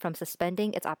income from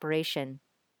suspending its operation.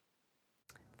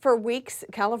 For weeks,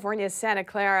 California's Santa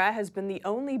Clara has been the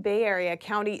only Bay Area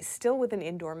county still with an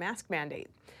indoor mask mandate.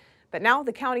 But now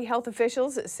the county health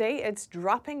officials say it's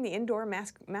dropping the indoor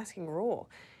masking rule.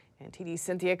 And TD's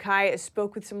Cynthia Kai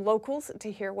spoke with some locals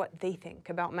to hear what they think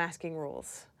about masking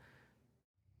rules.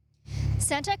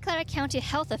 Santa Clara County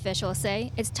health officials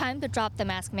say it's time to drop the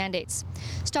mask mandates.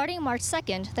 Starting March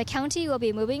 2nd, the county will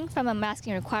be moving from a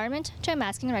masking requirement to a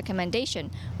masking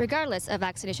recommendation, regardless of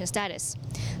vaccination status.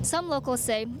 Some locals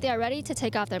say they are ready to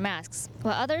take off their masks,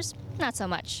 while others, not so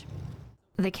much.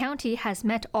 The county has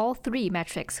met all 3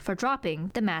 metrics for dropping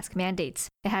the mask mandates.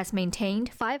 It has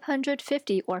maintained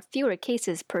 550 or fewer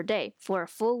cases per day for a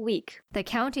full week. The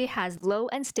county has low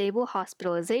and stable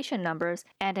hospitalization numbers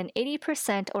and an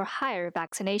 80% or higher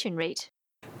vaccination rate.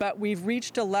 But we've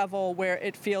reached a level where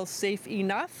it feels safe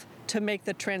enough to make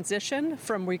the transition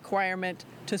from requirement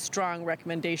to strong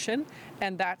recommendation,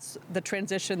 and that's the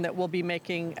transition that we'll be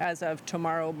making as of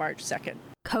tomorrow, March 2nd.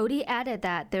 Cody added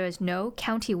that there is no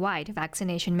county-wide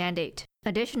vaccination mandate.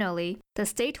 Additionally, the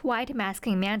statewide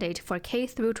masking mandate for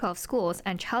K-12 schools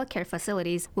and childcare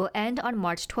facilities will end on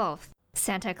March 12th.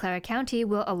 Santa Clara County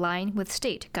will align with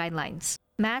state guidelines.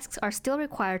 Masks are still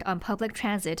required on public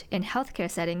transit in healthcare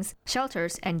settings,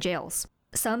 shelters, and jails.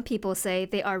 Some people say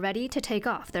they are ready to take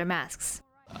off their masks.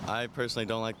 I personally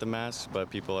don't like the masks,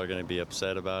 but people are going to be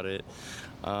upset about it.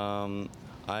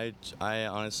 I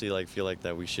honestly feel like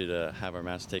that we should have our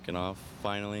masks taken off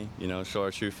finally, show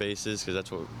our true faces, because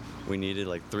that's what we needed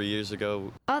 3 years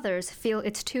ago. Others feel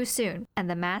it's too soon and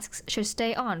the masks should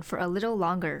stay on for a little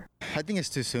longer. I think it's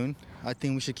too soon. I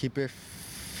think we should keep it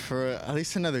for at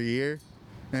least another year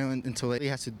until it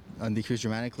has to decrease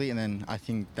dramatically, and then I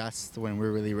think that's when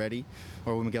we're really ready.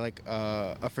 Or when we get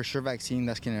a for sure vaccine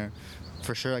that's gonna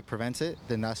for sure prevent it,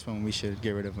 then that's when we should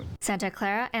get rid of it. Santa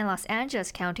Clara and Los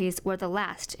Angeles counties were the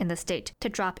last in the state to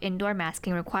drop indoor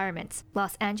masking requirements.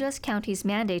 Los Angeles County's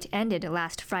mandate ended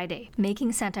last Friday,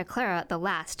 making Santa Clara the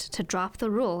last to drop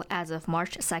the rule as of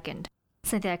March 2nd.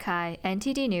 Cynthia Kai,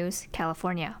 NTD News,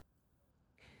 California.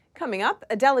 Coming up,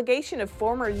 a delegation of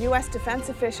former U.S. defense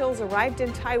officials arrived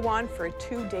in Taiwan for a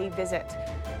 2-day visit.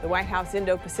 The White House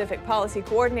Indo-Pacific Policy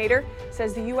Coordinator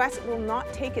says the U.S. will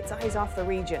not take its eyes off the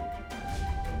region.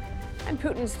 And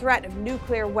Putin's threat of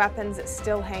nuclear weapons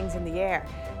still hangs in the air.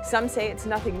 Some say it's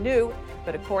nothing new,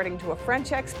 but according to a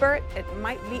French expert, it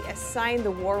might be a sign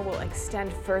the war will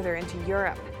extend further into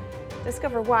Europe.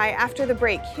 Discover why after the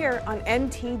break here on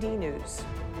NTD News.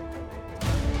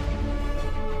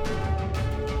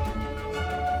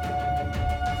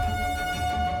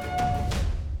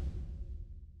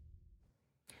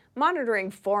 Monitoring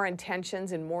foreign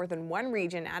tensions in more than one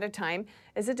region at a time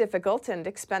is a difficult and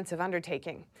expensive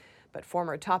undertaking. But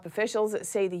former top officials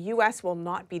say the U.S. will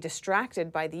not be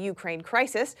distracted by the Ukraine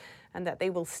crisis and that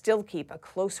they will still keep a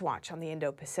close watch on the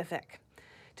Indo-Pacific.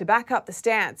 To back up the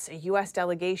stance, a U.S.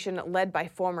 delegation led by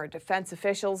former defense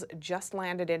officials just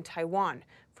landed in Taiwan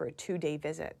for a 2-day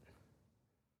visit.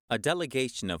 A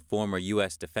delegation of former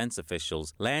U.S. defense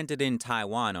officials landed in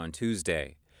Taiwan on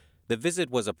Tuesday. The visit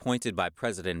was appointed by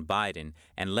President Biden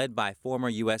and led by former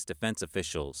U.S. defense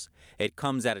officials. It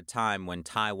comes at a time when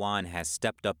Taiwan has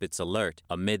stepped up its alert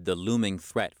amid the looming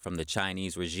threat from the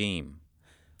Chinese regime.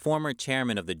 Former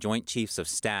chairman of the Joint Chiefs of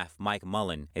Staff, Mike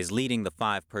Mullen, is leading the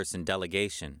 5-person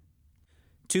delegation.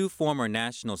 2 former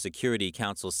National Security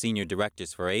Council senior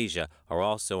directors for Asia are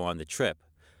also on the trip.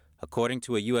 According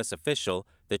to a U.S. official,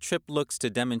 the trip looks to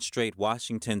demonstrate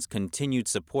Washington's continued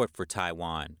support for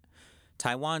Taiwan.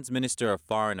 Taiwan's Minister of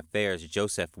Foreign Affairs,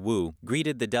 Joseph Wu,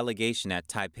 greeted the delegation at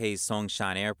Taipei's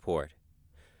Songshan Airport.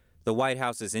 The White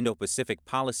House's Indo-Pacific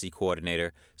Policy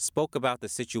Coordinator spoke about the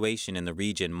situation in the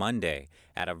region Monday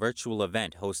at a virtual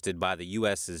event hosted by the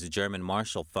U.S.'s German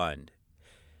Marshall Fund.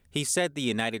 He said the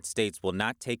United States will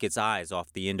not take its eyes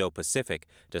off the Indo-Pacific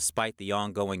despite the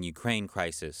ongoing Ukraine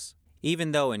crisis.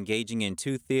 Even though engaging in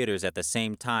 2 theaters at the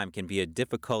same time can be a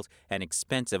difficult and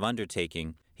expensive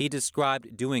undertaking, he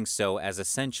described doing so as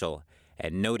essential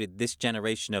and noted this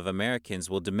generation of Americans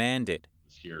will demand it.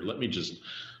 Here, let me just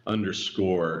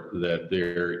underscore that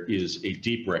there is a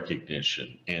deep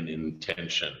recognition and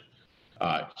intention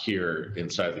here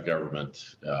inside the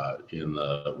government, in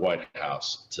the White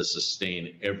House, to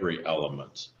sustain every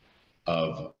element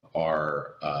of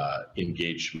our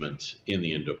engagement in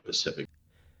the Indo-Pacific.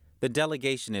 The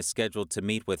delegation is scheduled to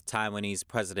meet with Taiwanese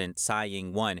President Tsai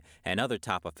Ing-wen and other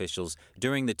top officials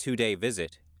during the 2-day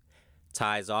visit.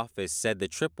 Tsai's office said the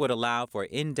trip would allow for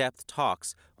in-depth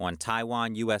talks on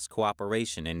Taiwan-U.S.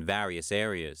 cooperation in various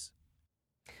areas.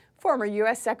 Former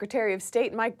U.S. Secretary of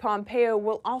State Mike Pompeo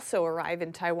will also arrive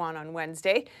in Taiwan on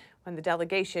Wednesday when the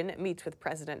delegation meets with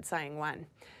President Tsai Ing-wen.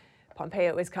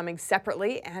 Pompeo is coming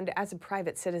separately and as a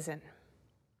private citizen.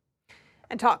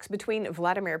 And talks between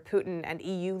Vladimir Putin and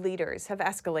EU leaders have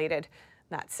escalated.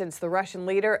 That's since the Russian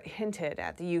leader hinted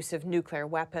at the use of nuclear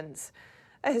weapons.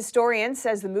 A historian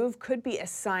says the move could be a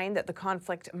sign that the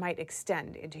conflict might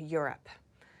extend into Europe.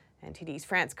 NTD's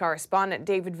France correspondent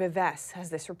David Vives has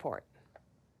this report.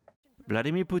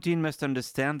 Vladimir Putin must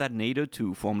understand that NATO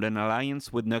too formed an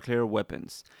alliance with nuclear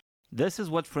weapons. This is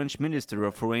what French Minister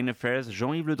of Foreign Affairs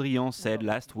Jean-Yves Le Drian said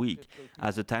last week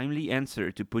as a timely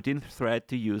answer to Putin's threat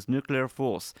to use nuclear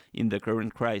force in the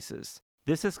current crisis.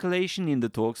 This escalation in the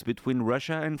talks between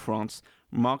Russia and France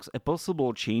marks a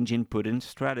possible change in Putin's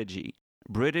strategy.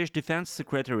 British Defense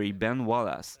Secretary Ben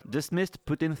Wallace dismissed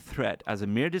Putin's threat as a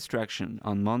mere distraction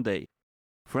on Monday.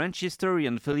 French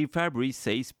historian Philippe Fabry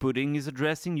says Putin is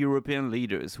addressing European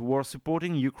leaders who are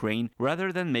supporting Ukraine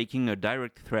rather than making a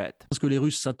direct threat.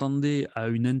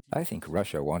 I think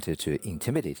Russia wanted to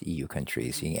intimidate EU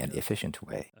countries in an efficient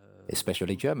way,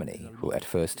 especially Germany, who at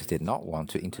first did not want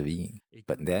to intervene,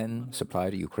 but then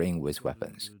supplied Ukraine with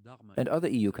weapons, and other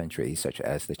EU countries such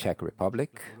as the Czech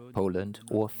Republic, Poland,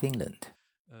 or Finland.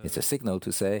 It's a signal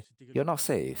to say, you're not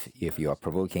safe if you are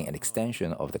provoking an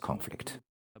extension of the conflict.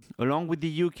 Along with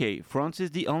the UK, France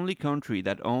is the only country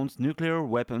that owns nuclear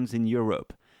weapons in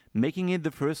Europe, making it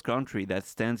the first country that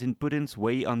stands in Putin's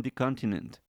way on the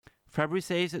continent. Fabry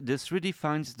says this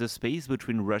redefines the space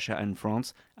between Russia and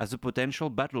France as a potential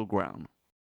battleground.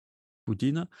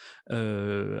 Putin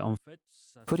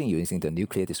using the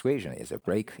nuclear dissuasion is a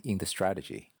break in the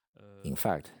strategy. In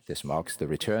fact, this marks the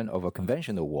return of a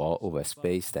conventional war over a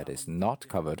space that is not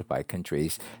covered by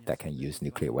countries that can use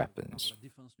nuclear weapons.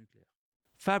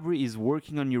 Fabry is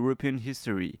working on European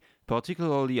history,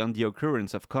 particularly on the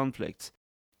occurrence of conflicts.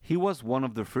 He was one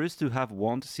of the first to have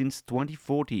warned since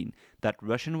 2014 that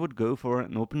Russia would go for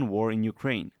an open war in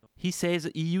Ukraine. He says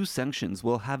EU sanctions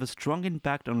will have a strong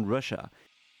impact on Russia,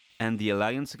 and the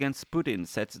alliance against Putin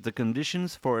sets the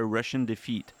conditions for a Russian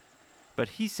defeat.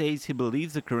 but he says he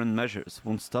believes the current measures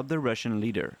won't stop the Russian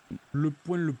leader.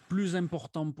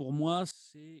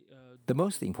 The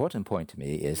most important point to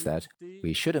me is that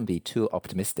we shouldn't be too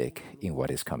optimistic in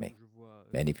what is coming.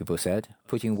 Many people said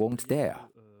Putin won't dare.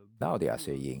 Now they are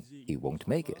saying he won't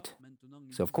make it.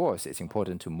 So of course it's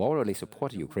important to morally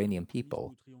support Ukrainian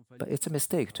people, but it's a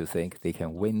mistake to think they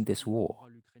can win this war.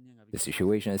 The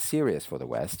situation is serious for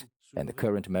the West, and the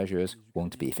current measures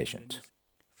won't be efficient.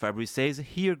 Fabrice says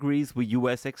he agrees with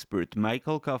U.S. expert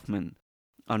Michael Kaufman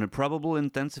on a probable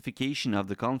intensification of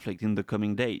the conflict in the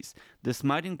coming days. This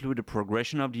might include a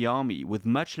progression of the army with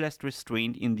much less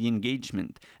restraint in the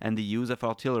engagement and the use of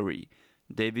artillery.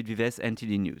 David Vives,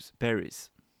 NTD News, Paris.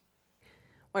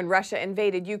 When Russia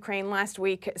invaded Ukraine last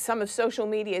week, some of social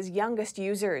media's youngest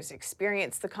users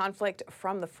experienced the conflict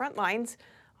from the front lines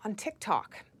on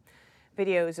TikTok.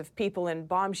 Videos of people in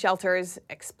bomb shelters,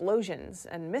 explosions,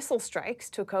 and missile strikes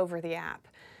took over the app.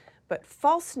 But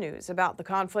false news about the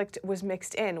conflict was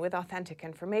mixed in with authentic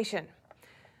information.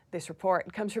 This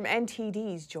report comes from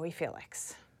NTD's Joy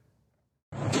Felix.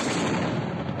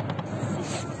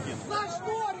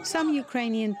 Some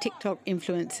Ukrainian TikTok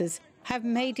influencers have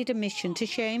made it a mission to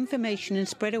share information and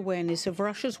spread awareness of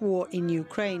Russia's war in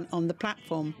Ukraine on the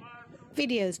platform.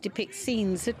 Videos depict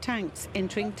scenes of tanks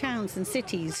entering towns and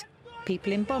cities,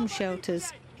 people in bomb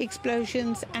shelters,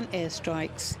 explosions and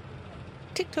airstrikes.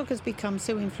 TikTok has become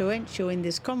so influential in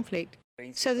this conflict,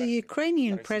 so the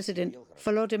Ukrainian President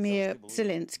Volodymyr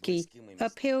Zelensky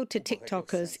appealed to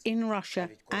TikTokers in Russia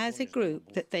as a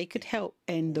group that they could help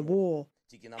end the war.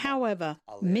 However,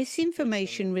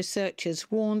 misinformation researchers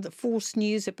warned that false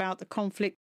news about the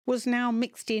conflict was now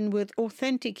mixed in with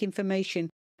authentic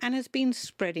information and has been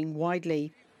spreading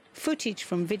widely. Footage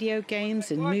from video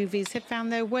games and movies have found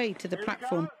their way to the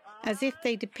platform as if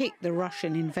they depict the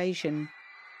Russian invasion.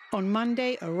 On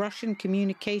Monday, a Russian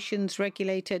communications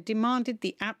regulator demanded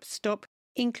the app stop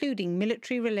including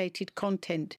military-related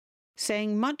content,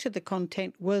 saying much of the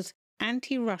content was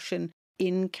anti-Russian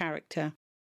in character.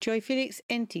 Joy Felix,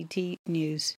 NTD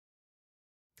News.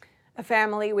 A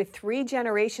family with 3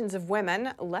 generations of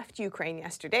women left Ukraine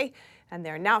yesterday, and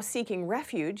they're now seeking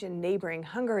refuge in neighboring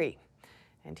Hungary.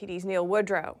 NTD's Neil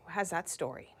Woodrow has that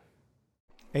story.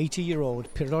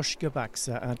 80-year-old Piroshka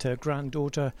Baksa and her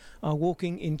granddaughter are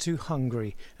walking into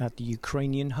Hungary at the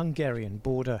Ukrainian-Hungarian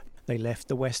border. They left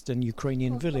the western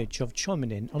Ukrainian village of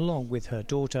Chominin along with her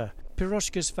daughter.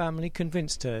 Piroshka's family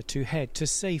convinced her to head to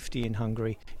safety in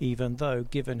Hungary, even though,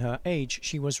 given her age,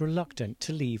 she was reluctant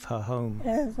to leave her home.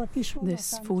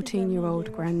 This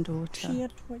 14-year-old granddaughter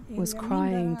was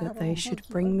crying that they should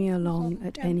bring me along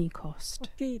at any cost.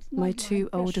 My 2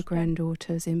 older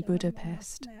granddaughters in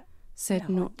Budapest said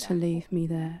not to leave me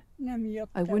there.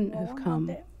 I wouldn't have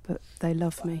come, but they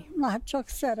love me.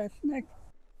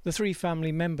 The 3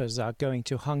 family members are going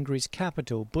to Hungary's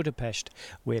capital, Budapest,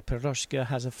 where Piroshka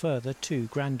has a further 2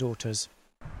 granddaughters.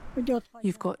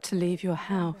 You've got to leave your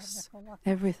house,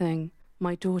 everything.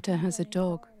 My daughter has a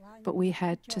dog, but we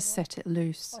had to set it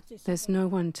loose. There's no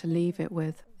one to leave it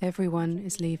with. Everyone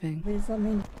is leaving.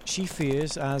 She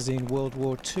fears, as in World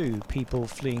War II, people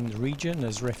fleeing the region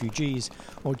as refugees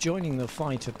or joining the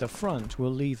fight at the front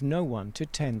will leave no one to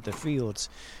tend the fields,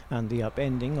 and the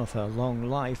upending of her long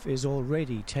life is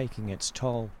already taking its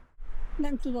toll.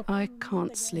 I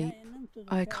can't sleep.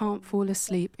 I can't fall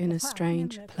asleep in a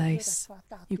strange place.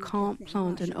 You can't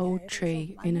plant an old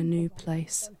tree in a new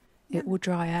place. It will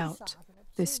dry out.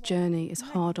 This journey is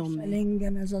hard on me.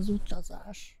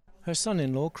 Her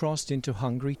son-in-law crossed into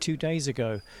Hungary 2 days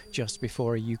ago, just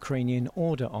before a Ukrainian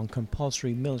order on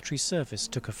compulsory military service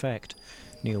took effect.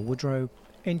 Neil Woodrow,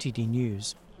 NTD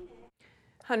News.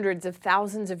 Hundreds of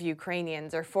thousands of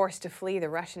Ukrainians are forced to flee the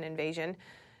Russian invasion.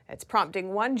 It's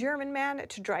prompting one German man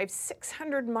to drive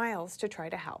 600 miles to try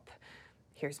to help.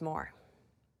 Here's more.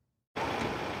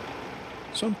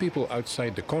 Some people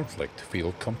outside the conflict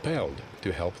feel compelled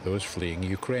to help those fleeing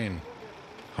Ukraine.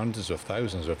 Hundreds of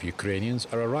thousands of Ukrainians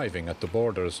are arriving at the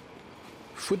borders.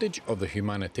 Footage of the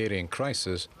humanitarian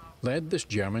crisis led this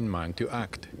German man to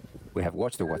act. We have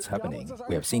watched what's happening.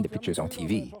 We have seen the pictures on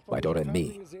TV, my daughter and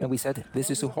me. And we said,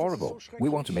 this is so horrible. We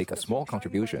want to make a small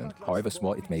contribution, however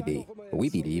small it may be. We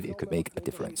believe it could make a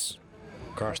difference.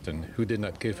 Karsten, who did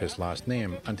not give his last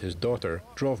name, and his daughter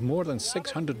drove more than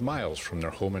 600 miles from their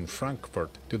home in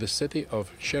Frankfurt to the city of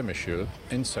Przemyśl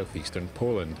in southeastern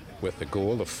Poland. with the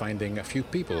goal of finding a few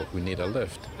people who need a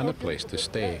lift and a place to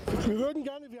stay.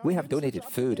 We have donated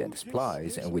food and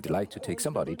supplies, and we'd like to take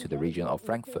somebody to the region of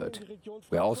Frankfurt.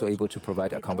 We are also able to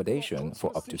provide accommodation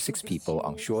for up to 6 people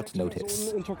on short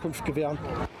notice.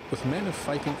 With men of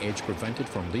fighting age prevented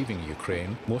from leaving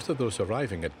Ukraine, most of those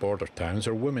arriving at border towns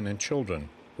are women and children.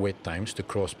 Wait times to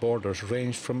cross borders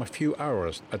ranged from a few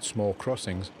hours at small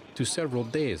crossings to several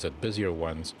days at busier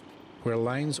ones, where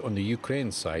lines on the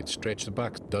Ukraine side stretched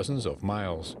back dozens of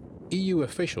miles. EU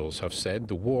officials have said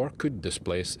the war could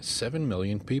displace 7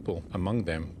 million people, among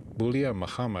them Bulia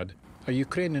Mohammed, a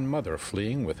Ukrainian mother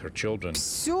fleeing with her children.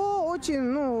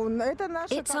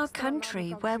 It's our country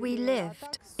where we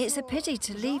lived. It's a pity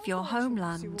to leave your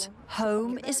homeland.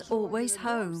 Home is always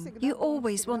home. You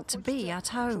always want to be at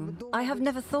home. I have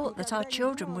never thought that our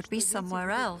children would be somewhere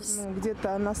else.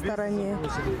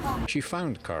 She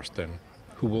found Karsten,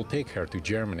 who will take her to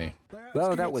Germany.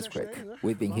 Well, that was quick.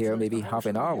 We've been here maybe half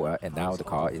an hour, and now the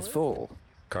car is full.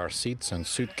 Car seats and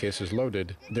suitcases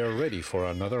loaded, they're ready for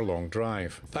another long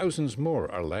drive. Thousands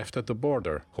more are left at the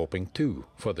border, hoping too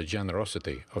for the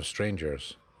generosity of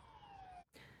strangers.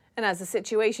 And as the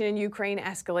situation in Ukraine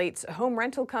escalates, home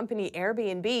rental company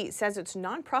Airbnb says its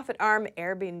nonprofit arm,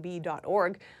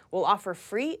 Airbnb.org, will offer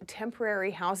free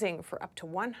temporary housing for up to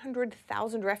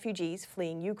 100,000 refugees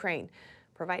fleeing Ukraine,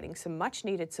 providing some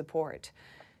much-needed support.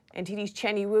 NTD's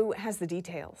Chenny Wu has the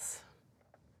details.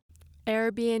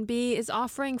 Airbnb is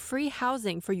offering free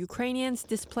housing for Ukrainians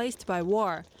displaced by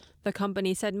war. The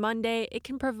company said Monday it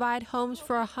can provide homes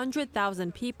for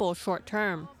 100,000 people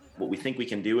short-term. What we think we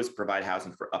can do is provide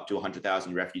housing for up to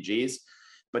 100,000 refugees.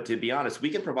 But to be honest, we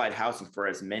can provide housing for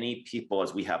as many people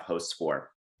as we have hosts for.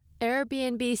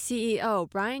 Airbnb CEO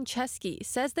Brian Chesky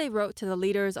says they wrote to the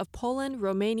leaders of Poland,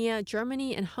 Romania,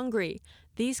 Germany, and Hungary.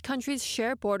 These countries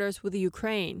share borders with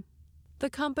Ukraine. The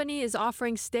company is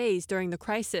offering stays during the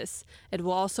crisis. It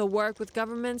will also work with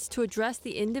governments to address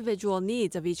the individual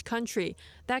needs of each country.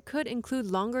 That could include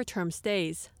longer-term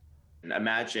stays.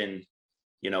 Imagine,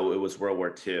 it was World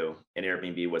War II and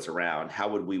Airbnb was around. How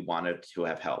would we wanted to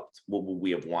have helped? What would we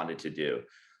have wanted to do?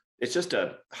 It's just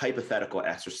a hypothetical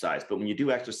exercise. But when you do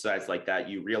exercise like that,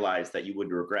 you realize that you would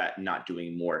regret not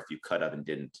doing more if you could have and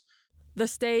didn't. The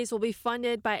stays will be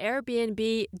funded by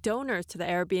Airbnb, donors to the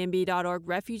Airbnb.org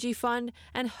Refugee Fund,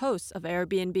 and hosts of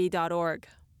Airbnb.org.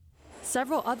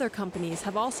 Several other companies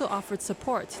have also offered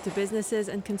support to businesses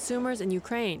and consumers in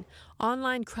Ukraine.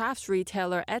 Online crafts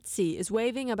retailer Etsy is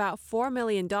waiving about $4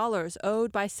 million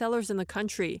owed by sellers in the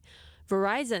country.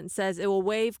 Verizon says it will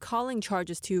waive calling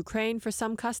charges to Ukraine for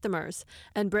some customers,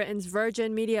 and Britain's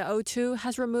Virgin Media O2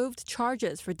 has removed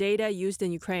charges for data used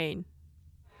in Ukraine.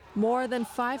 More than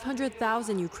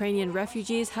 500,000 Ukrainian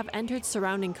refugees have entered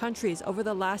surrounding countries over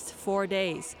the last 4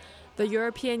 days. The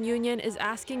European Union is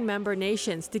asking member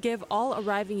nations to give all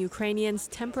arriving Ukrainians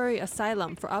temporary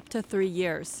asylum for up to 3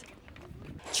 years.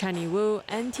 Chenny Wu,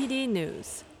 NTD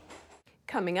News.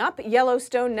 Coming up,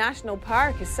 Yellowstone National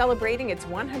Park is celebrating its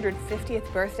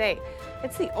 150th birthday.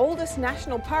 It's the oldest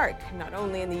national park, not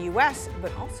only in the U.S.,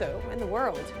 but also in the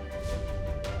world.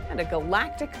 And a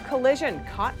galactic collision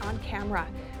caught on camera.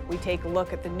 We take a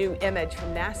look at the new image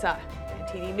from NASA.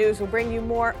 NTD News will bring you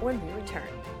more when we return.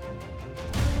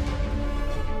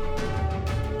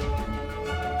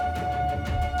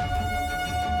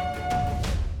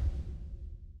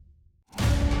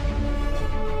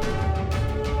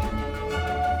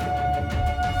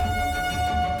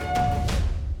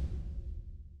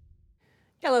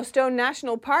 Yellowstone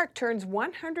National Park turns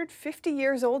 150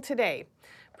 years old today.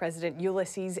 President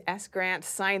Ulysses S. Grant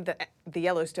signed the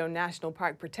Yellowstone National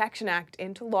Park Protection Act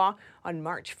into law on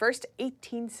March 1st,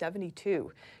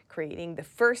 1872, creating the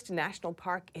first national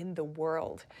park in the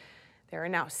world. There are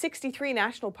now 63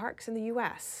 national parks in the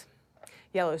U.S.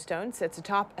 Yellowstone sits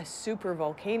atop a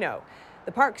supervolcano.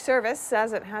 The Park Service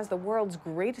says it has the world's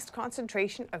greatest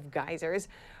concentration of geysers,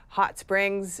 hot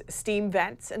springs, steam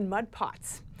vents, and mud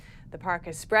pots. The park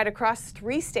is spread across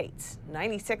 3 states.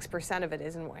 96% of it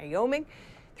is in Wyoming,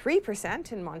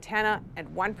 3% in Montana, and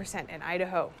 1% in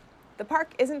Idaho. The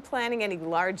park isn't planning any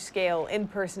large-scale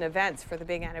in-person events for the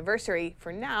big anniversary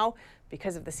for now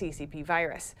because of the CCP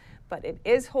virus, but it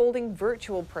is holding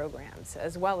virtual programs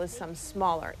as well as some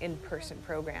smaller in-person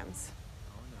programs.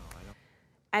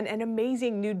 And an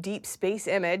amazing new deep space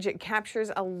image, it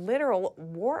captures a literal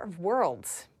war of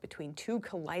worlds between 2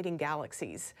 colliding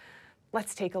galaxies.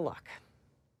 Let's take a look.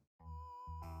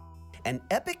 An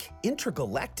epic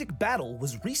intergalactic battle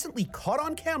was recently caught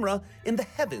on camera in the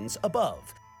heavens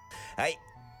above.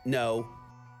 No.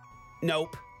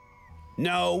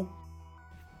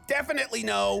 Definitely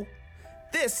no.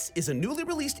 This is a newly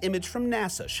released image from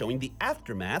NASA showing the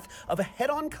aftermath of a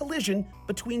head-on collision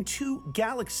between two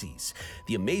galaxies.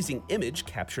 The amazing image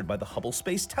captured by the Hubble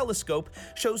Space Telescope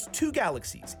shows two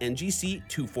galaxies, NGC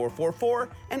 2444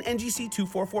 and NGC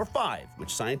 2445,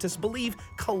 which scientists believe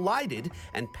collided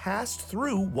and passed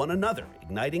through one another,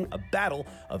 igniting a battle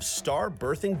of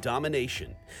star-birthing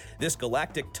domination. This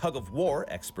galactic tug-of-war,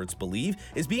 experts believe,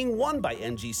 is being won by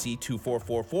NGC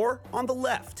 2444 on the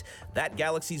left. That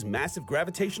galaxy's massive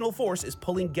gravitational force is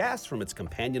pulling gas from its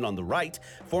companion on the right,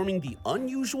 forming the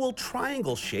unusual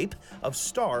triangle shape of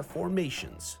star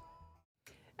formations.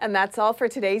 And that's all for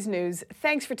today's news.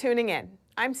 Thanks for tuning in.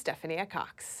 I'm Stephanie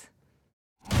Cox.